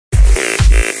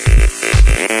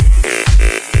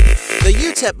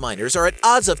UTEP Miners are at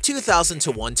odds of 2,000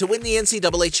 to 1 to win the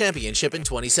NCAA Championship in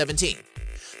 2017.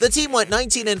 The team went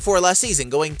 19-4 last season,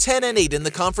 going 10-8 in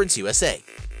the Conference USA.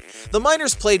 The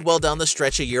Miners played well down the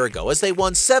stretch a year ago as they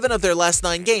won 7 of their last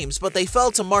 9 games, but they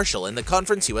fell to Marshall in the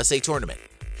Conference USA tournament.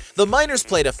 The Miners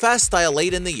played a fast style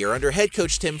late in the year under head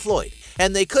coach Tim Floyd,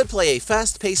 and they could play a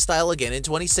fast-paced style again in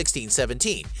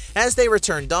 2016-17 as they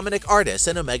returned Dominic Artis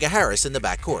and Omega Harris in the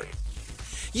backcourt.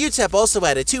 UTEP also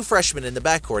added 2 freshmen in the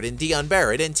backcourt in Dion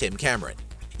Barrett and Tim Cameron.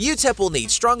 UTEP will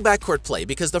need strong backcourt play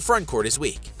because the frontcourt is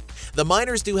weak. The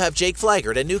Miners do have Jake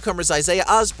Flaggart and newcomers Isaiah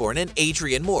Osborne and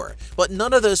Adrian Moore, but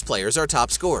none of those players are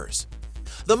top scorers.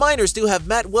 The Miners do have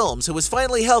Matt Willms, who is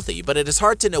finally healthy, but it is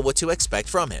hard to know what to expect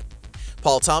from him.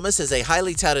 Paul Thomas is a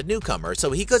highly touted newcomer,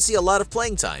 so he could see a lot of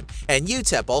playing time, and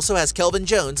UTEP also has Kelvin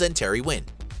Jones and Terry Wynn.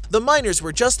 The Miners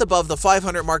were just above the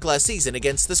 500 mark last season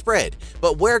against the spread,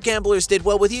 but where gamblers did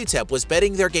well with UTEP was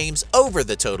betting their games over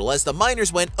the total, as the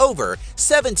Miners went over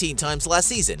 17 times last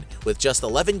season, with just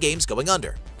 11 games going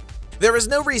under. There is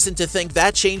no reason to think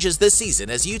that changes this season,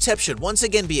 as UTEP should once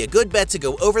again be a good bet to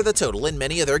go over the total in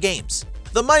many of their games.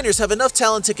 The Miners have enough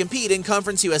talent to compete in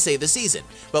Conference USA this season,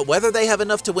 but whether they have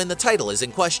enough to win the title is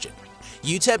in question.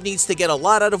 UTEP needs to get a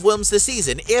lot out of Willms this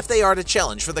season if they are to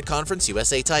challenge for the Conference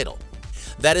USA title.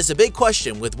 That is a big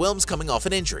question with Willms coming off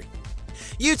an injury.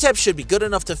 UTEP should be good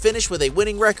enough to finish with a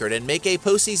winning record and make a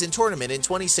postseason tournament in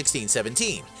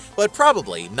 2016-17, but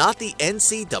probably not the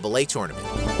NCAA tournament.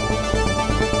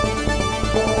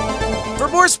 For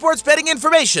more sports betting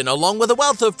information, along with a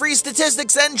wealth of free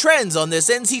statistics and trends on this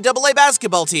NCAA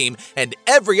basketball team and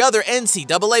every other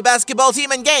NCAA basketball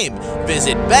team and game,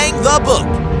 visit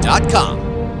bangthebook.com.